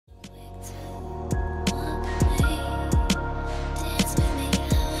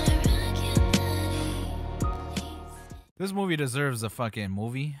This movie deserves a fucking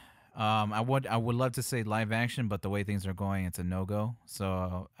movie. I would love to say live action, but the way things are going, it's a no go.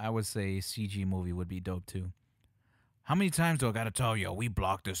 So I would say CG movie would be dope too. How many times do I gotta tell you we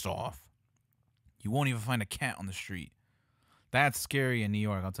blocked this off? You won't even find a cat on the street. That's scary in New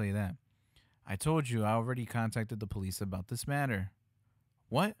York. I'll tell you that. I told you I already contacted the police about this matter.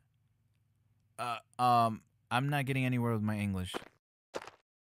 What? I'm not getting anywhere with my English.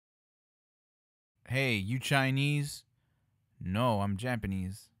 Hey, you Chinese? No, I'm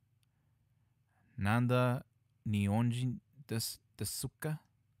Japanese. Nanda Nihonjin desuka?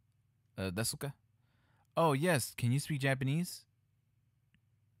 Desuka? Oh, yes. Can you speak Japanese?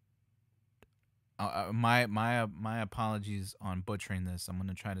 My apologies on butchering this. I'm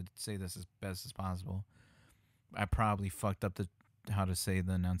gonna try to say this as best as possible. I probably fucked up how to say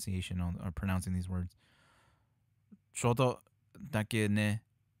the enunciation or pronouncing these words. Shoto dake ne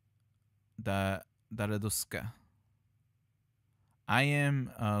dareduska. I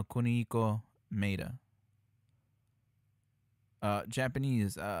am Kunihiko Maeda.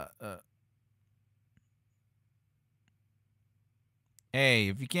 Japanese. Hey,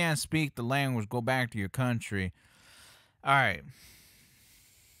 if you can't speak the language, go back to your country. All right.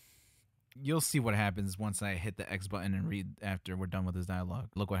 You'll see what happens once I hit the X button and read after we're done with this dialogue.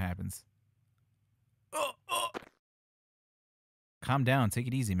 Look what happens. Calm down. Take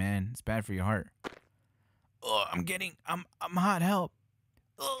it easy, man. It's bad for your heart. I'm hot. Help.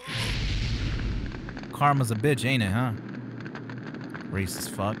 Karma's a bitch, ain't it, huh? Racist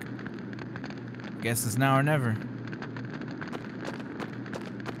fuck. Guess it's now or never.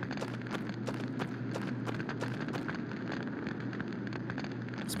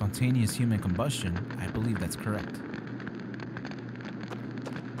 Spontaneous human combustion. I believe that's correct.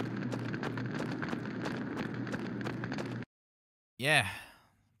 Yeah.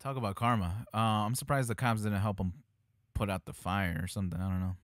 Talk about karma. I'm surprised the cops didn't help him put out the fire or something. I don't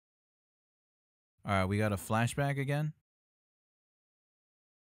know. All right, we got a flashback again.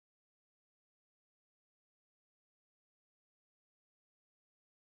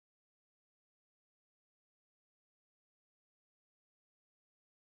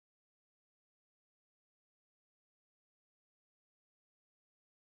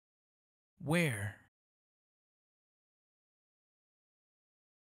 Where?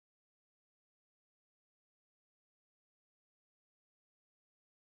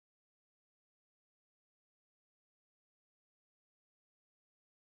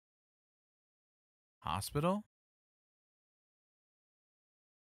 Hospital?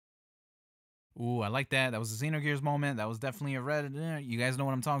 Ooh, I like that. That was a Xenogears moment. That was definitely a red. You guys know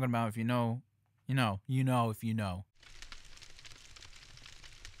what I'm talking about. If you know, you know. You know if you know.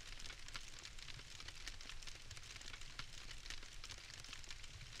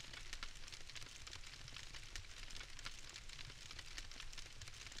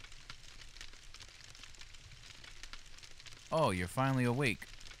 Oh, you're finally awake.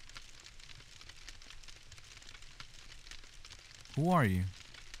 Who are you?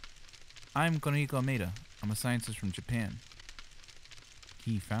 I'm Konihiko Maeda. I'm a scientist from Japan.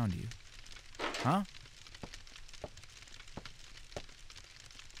 He found you. Huh?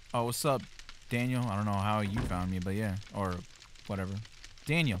 Oh, what's up, Daniel? I don't know how you found me, but yeah. Or whatever.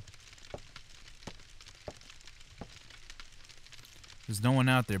 Daniel. There's no one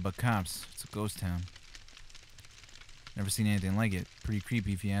out there but cops. It's a ghost town. Never seen anything like it. Pretty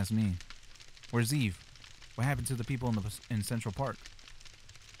creepy if you ask me. Where's Eve? What happened to the people in Central Park?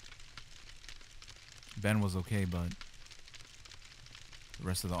 Ben was okay, but the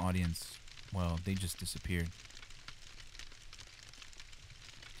rest of the audience, well, they just disappeared.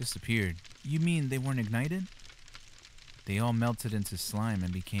 Disappeared? You mean they weren't ignited? They all melted into slime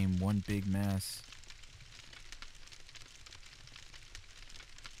and became one big mass.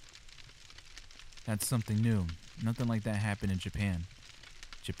 That's something new. Nothing like that happened in Japan.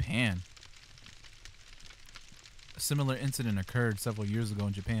 Japan? A similar incident occurred several years ago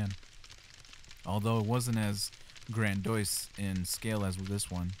in Japan. Although it wasn't as grandiose in scale as with this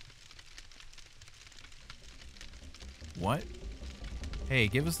one. What? Hey,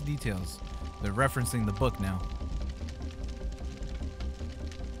 give us the details. They're referencing the book now.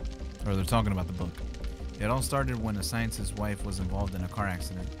 Or they're talking about the book. It all started when a scientist's wife was involved in a car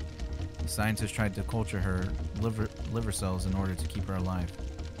accident. The scientist tried to culture her liver cells in order to keep her alive.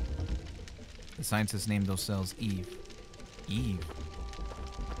 The scientist named those cells Eve. Eve?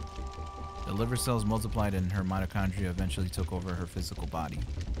 The liver cells multiplied and her mitochondria eventually took over her physical body.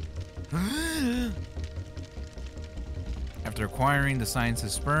 After acquiring the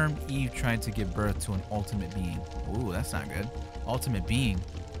scientist's sperm, Eve tried to give birth to an ultimate being. Ooh, that's not good. Ultimate being?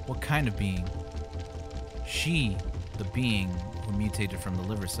 What kind of being? She, the being who mutated from the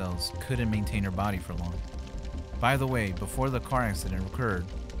liver cells couldn't maintain her body for long. By the way, before the car accident occurred,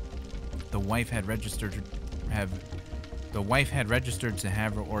 the wife had registered to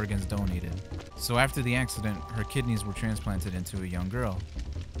have her organs donated. So after the accident, her kidneys were transplanted into a young girl.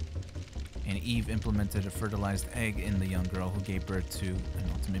 And Eve implemented a fertilized egg in the young girl who gave birth to an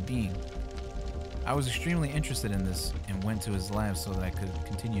ultimate being. I was extremely interested in this and went to his lab so that I could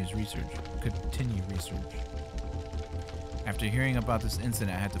continue research. After hearing about this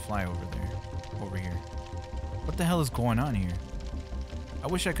incident, I had to fly over here. What the hell is going on here? I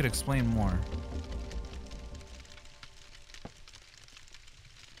wish I could explain more.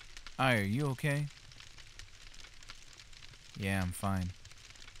 Hi, are you okay? Yeah, I'm fine.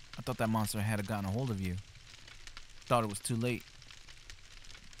 I thought that monster had gotten a hold of you. Thought it was too late.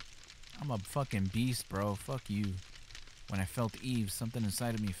 I'm a fucking beast, bro. Fuck you. When I felt Eve, something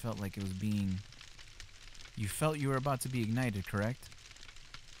inside of me felt like it was being... You felt you were about to be ignited, correct?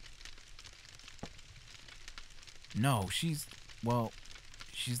 No, she's... Well,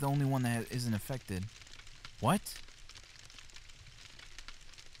 she's the only one that isn't affected. What?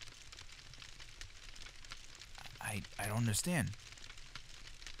 I don't understand.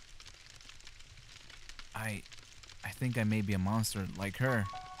 I think I may be a monster like her.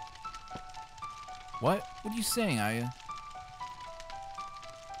 What? What are you saying, Aya?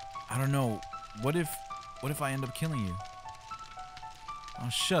 I don't know. What if I end up killing you? Oh,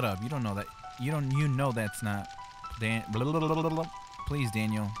 shut up. You don't know that. You know that's not Please,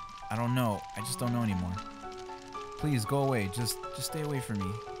 Daniel. I don't know. I just don't know anymore. Please go away. Just stay away from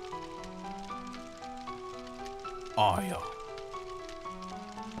me. Aya.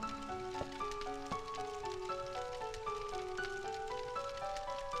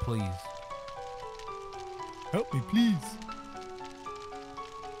 Please. Help me, please.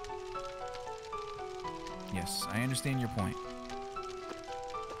 Yes, I understand your point.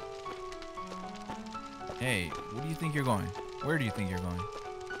 Hey, where do you think you're going? Where do you think you're going?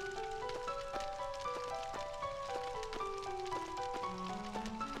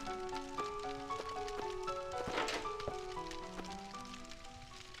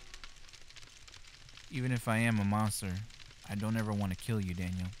 Even if I am a monster, I don't ever want to kill you,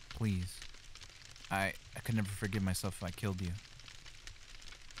 Daniel. Please. I could never forgive myself if I killed you.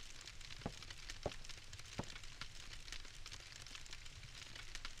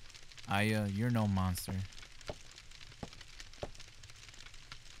 Aya, you're no monster.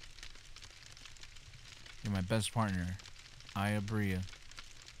 You're my best partner, Aya Bria.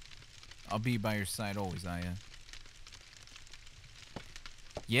 I'll be by your side always, Aya.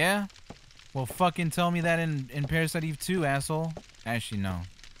 Yeah? Well, fucking tell me that in Parasite Eve 2, asshole. Actually, no.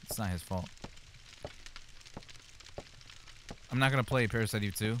 It's not his fault. I'm not gonna play Parasite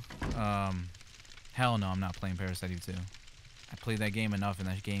Eve 2. Hell no, I'm not playing Parasite Eve 2. I played that game enough, and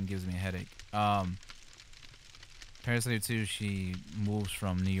that game gives me a headache. Parasite Eve 2, she moves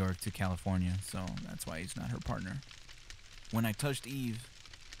from New York to California, so that's why he's not her partner. When I touched Eve,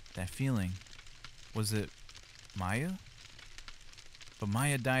 that feeling, was it Maya? But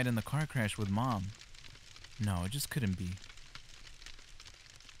Maya died in the car crash with Mom. No, it just couldn't be.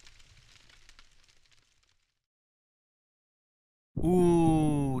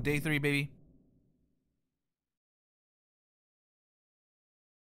 Ooh, day 3, baby.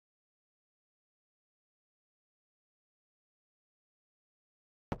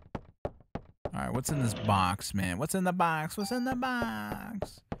 Alright, what's in this box, man? What's in the box? What's in the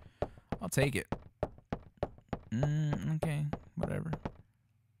box? I'll take it. Okay, whatever.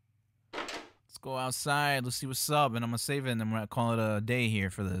 Let's go outside. Let's see what's up, and I'm gonna save it, and then we're gonna call it a day here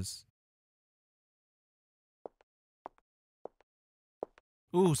for this.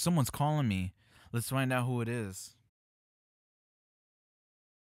 Ooh, someone's calling me. Let's find out who it is.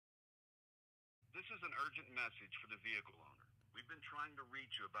 This is an urgent message for the vehicle owner. We've been trying to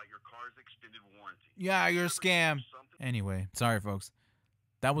reach you about your car's extended warranty. Yeah, you're a scam. Anyway, sorry, folks.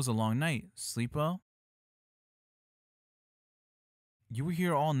 That was a long night. Sleep well? You were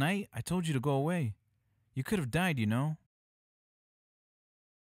here all night? I told you to go away. You could have died, you know.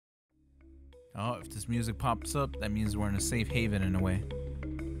 Oh, if this music pops up, that means we're in a safe haven in a way.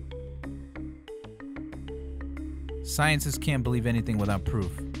 Scientists can't believe anything without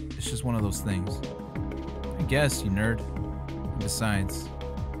proof. It's just one of those things. I guess, you nerd. And besides,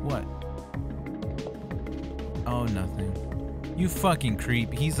 what? Oh, nothing. You fucking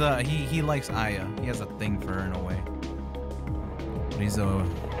creep. He likes Aya. He has a thing for her in a way. But he's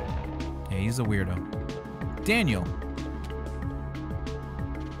a weirdo. Daniel.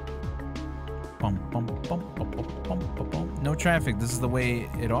 Bum, bum, bum, bum, bum, bum, bum, bum. No traffic. This is the way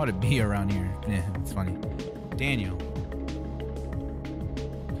it ought to be around here. Yeah, it's funny. Daniel.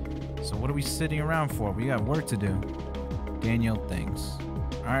 So what are we sitting around for? We got work to do. Daniel, thanks.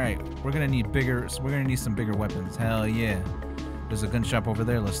 All right, we're gonna need bigger. So we're gonna need some bigger weapons. Hell yeah. There's a gun shop over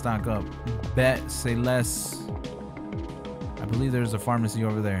there. Let's stock up. Bet, say less. I believe there's a pharmacy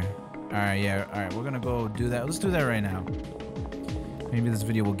over there. All right, yeah. All right, we're gonna go do that. Let's do that right now. Maybe this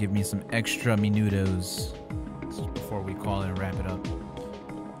video will give me some extra minutos before we call it and wrap it up.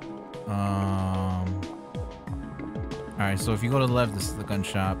 All right, so if you go to the left, this is the gun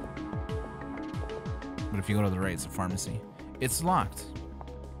shop. But if you go to the right, it's a pharmacy. It's locked.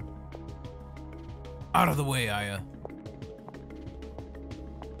 Out of the way, Aya.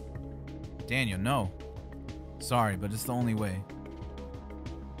 Daniel, no. Sorry, but it's the only way.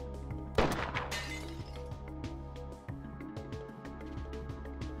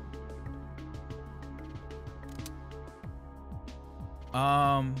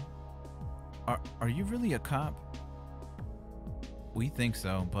 Are you really a cop? We think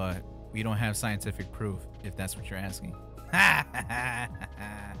so, but we don't have scientific proof, if that's what you're asking. I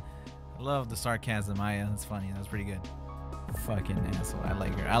love the sarcasm, Aya. That's funny. That's pretty good. Fucking asshole. I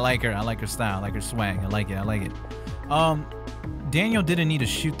like her. I like her. I like her style. I like her swag. I like it. I like it. Daniel didn't need to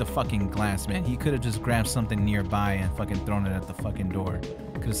shoot the fucking glass, man. He could have just grabbed something nearby and fucking thrown it at the fucking door.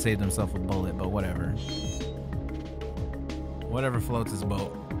 Could have saved himself a bullet, but whatever. Whatever floats his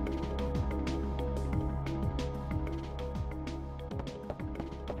boat.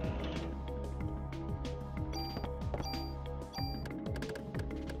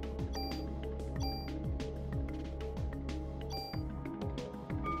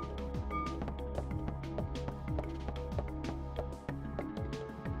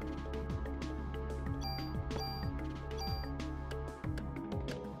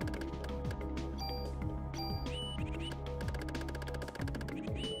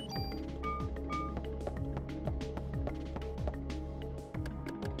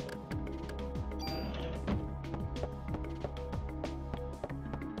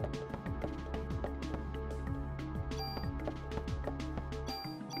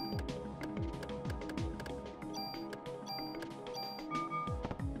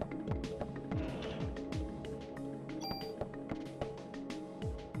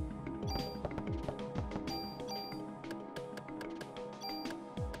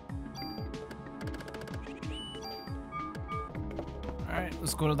 Alright,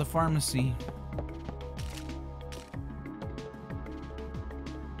 let's go to the pharmacy.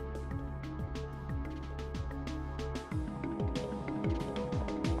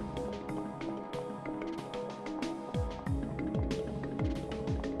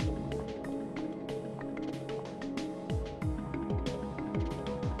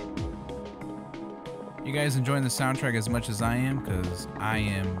 You guys enjoying the soundtrack as much as I am? Because I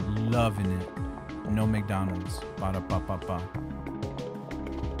am loving it. No McDonald's. Ba-da-ba-ba-ba.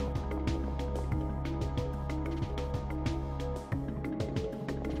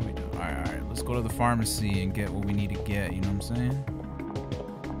 Go to the pharmacy and get what we need to get, you know what I'm saying?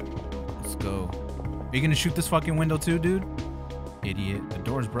 Let's go. Are you gonna shoot this fucking window too, dude? Idiot. The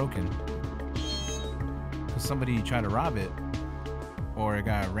door's broken. Cause somebody tried to rob it. Or it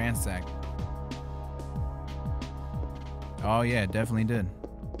got ransacked. Oh yeah, it definitely did.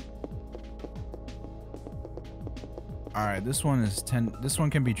 Alright, this one is 10. This one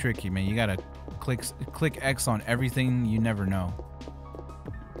can be tricky, man. You gotta click X on everything you never know.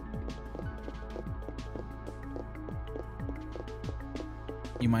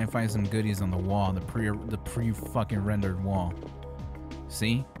 You might find some goodies on the wall, the pre fucking rendered wall.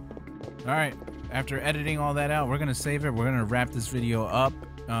 See? All right. After editing all that out, we're gonna save it. We're gonna wrap this video up.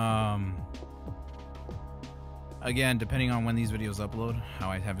 Again, depending on when these videos upload, how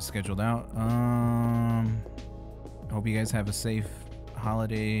I have it scheduled out. I hope you guys have a safe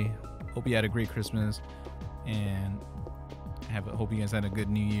holiday. Hope you had a great Christmas, and hope you guys had a good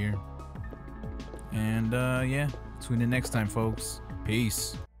New Year. And yeah, tune in next time, folks.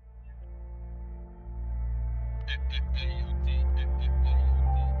 Peace.